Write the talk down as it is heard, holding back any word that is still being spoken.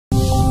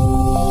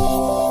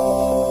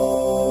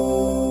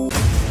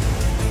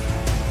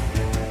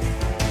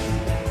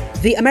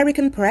The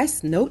American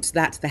press notes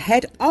that the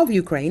head of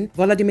Ukraine,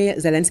 Volodimir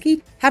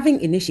Zelensky, having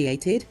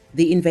initiated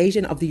the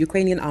invasion of the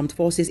Ukrainian Armed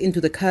Forces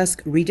into the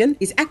Kursk region,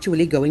 is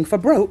actually going for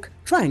broke,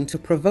 trying to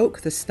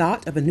provoke the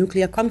start of a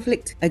nuclear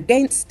conflict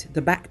against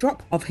the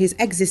backdrop of his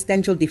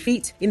existential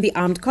defeat in the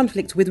armed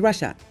conflict with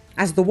Russia.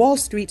 As the Wall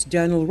Street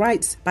Journal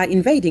writes, by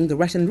invading the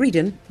Russian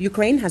region,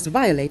 Ukraine has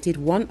violated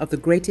one of the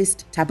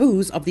greatest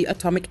taboos of the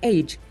atomic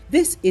age.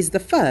 This is the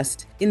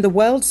first in the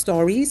world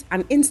stories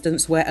an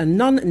instance where a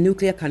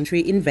non-nuclear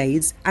country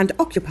invades and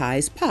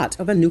occupies part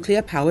of a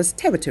nuclear power's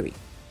territory.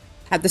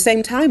 At the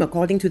same time,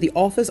 according to the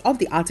authors of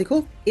the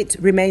article, it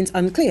remains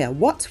unclear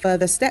what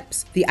further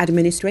steps the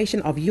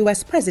administration of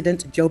US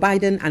President Joe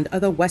Biden and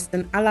other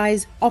Western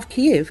allies of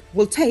Kiev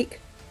will take,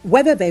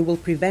 whether they will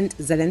prevent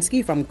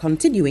Zelensky from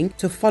continuing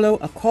to follow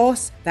a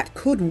course that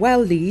could well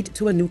lead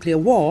to a nuclear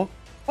war,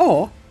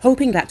 or,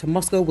 hoping that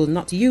Moscow will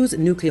not use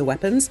nuclear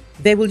weapons,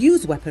 they will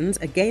use weapons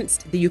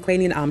against the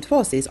Ukrainian Armed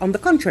Forces. On the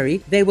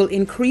contrary, they will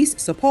increase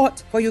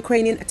support for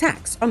Ukrainian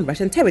attacks on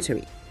Russian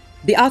territory.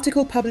 The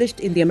article published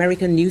in the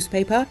American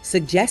newspaper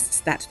suggests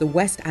that the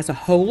West as a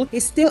whole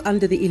is still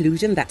under the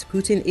illusion that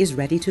Putin is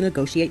ready to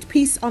negotiate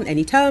peace on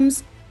any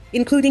terms,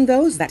 including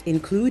those that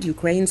include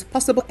Ukraine's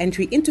possible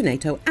entry into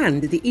NATO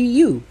and the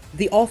EU.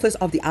 The authors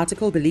of the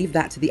article believe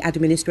that the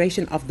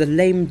administration of the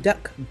lame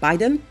duck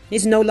Biden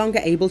is no longer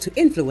able to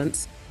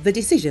influence the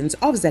decisions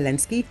of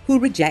Zelensky, who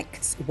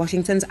rejects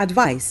Washington's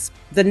advice.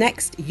 The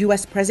next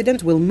US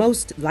president will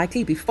most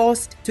likely be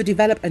forced to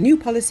develop a new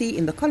policy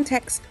in the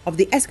context of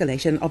the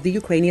escalation of the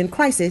Ukrainian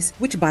crisis,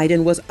 which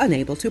Biden was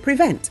unable to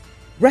prevent.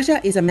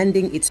 Russia is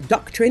amending its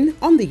doctrine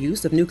on the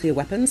use of nuclear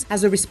weapons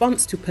as a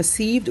response to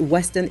perceived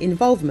Western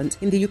involvement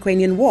in the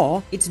Ukrainian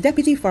war. Its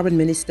Deputy Foreign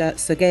Minister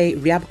Sergei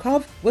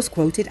Ryabkov was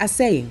quoted as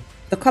saying,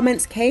 "The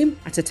comments came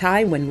at a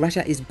time when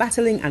Russia is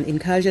battling an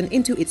incursion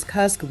into its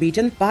Kursk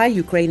region by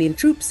Ukrainian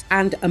troops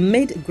and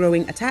amid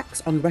growing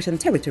attacks on Russian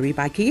territory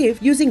by Kyiv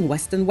using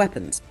Western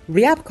weapons."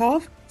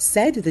 Ryabkov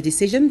said the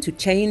decision to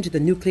change the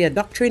nuclear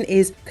doctrine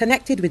is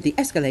connected with the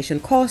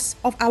escalation course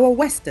of our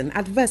Western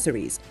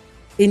adversaries.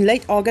 In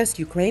late August,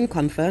 Ukraine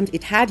confirmed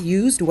it had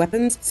used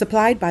weapons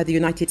supplied by the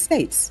United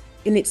States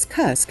in its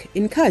Kursk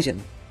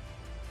incursion.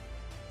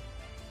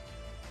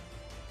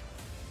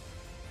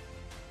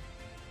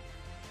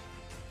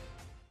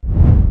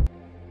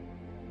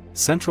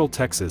 Central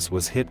Texas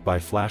was hit by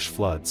flash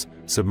floods,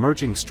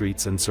 submerging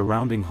streets and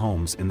surrounding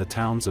homes in the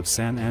towns of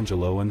San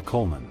Angelo and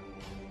Coleman.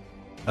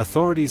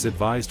 Authorities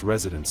advised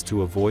residents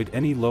to avoid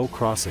any low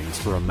crossings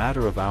for a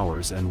matter of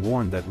hours and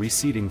warned that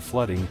receding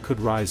flooding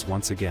could rise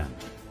once again.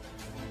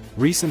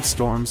 Recent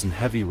storms and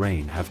heavy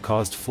rain have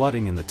caused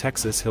flooding in the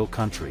Texas Hill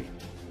Country.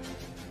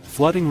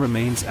 Flooding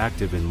remains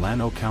active in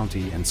Llano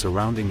County and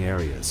surrounding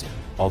areas,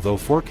 although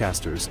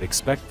forecasters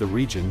expect the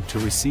region to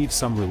receive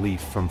some relief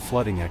from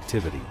flooding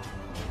activity.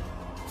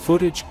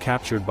 Footage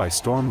captured by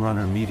Storm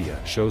Runner Media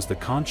shows the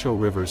Concho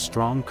River's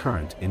strong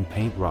current in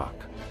Paint Rock.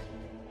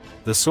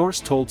 The source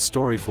told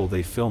Storyful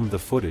they filmed the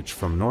footage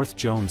from North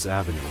Jones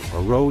Avenue,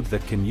 a road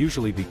that can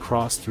usually be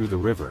crossed through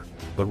the river,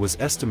 but was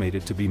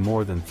estimated to be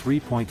more than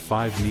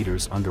 3.5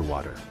 meters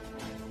underwater.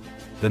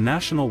 The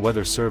National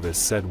Weather Service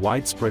said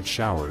widespread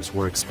showers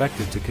were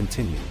expected to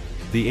continue.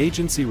 The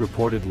agency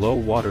reported low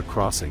water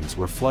crossings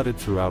were flooded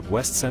throughout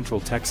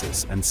west-central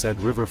Texas and said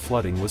river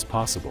flooding was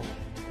possible.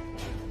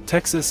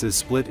 Texas is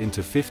split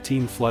into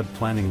 15 flood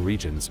planning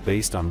regions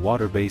based on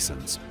water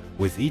basins,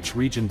 with each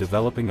region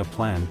developing a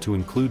plan to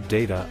include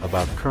data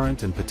about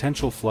current and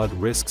potential flood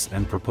risks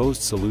and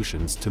proposed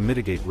solutions to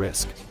mitigate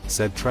risk,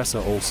 said Tressa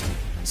Olson,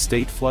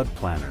 state flood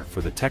planner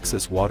for the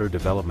Texas Water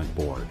Development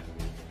Board.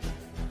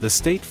 The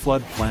state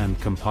flood plan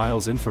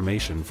compiles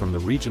information from the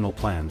regional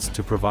plans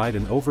to provide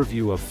an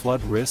overview of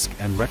flood risk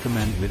and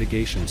recommend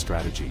mitigation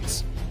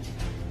strategies.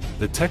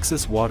 The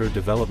Texas Water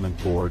Development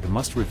Board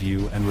must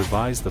review and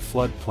revise the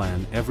flood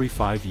plan every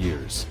 5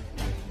 years.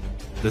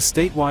 The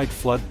statewide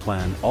flood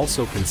plan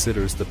also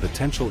considers the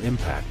potential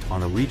impact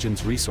on a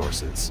region's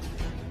resources.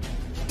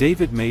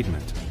 David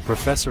Maidment,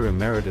 Professor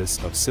Emeritus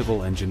of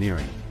Civil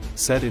Engineering,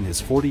 said in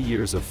his 40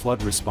 years of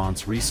flood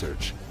response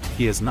research,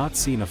 he has not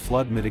seen a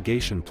flood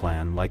mitigation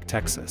plan like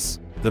Texas.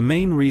 The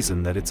main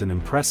reason that it's an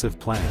impressive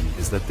plan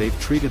is that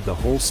they've treated the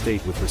whole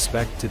state with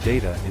respect to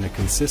data in a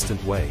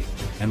consistent way,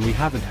 and we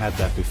haven't had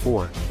that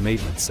before,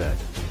 Maidment said.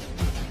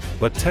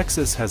 But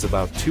Texas has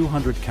about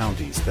 200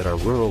 counties that are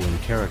rural in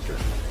character,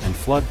 and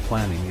flood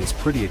planning is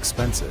pretty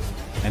expensive,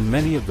 and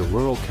many of the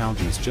rural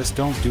counties just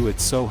don't do it,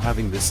 so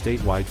having this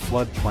statewide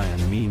flood plan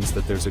means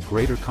that there's a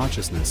greater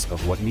consciousness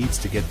of what needs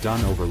to get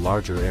done over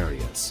larger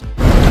areas.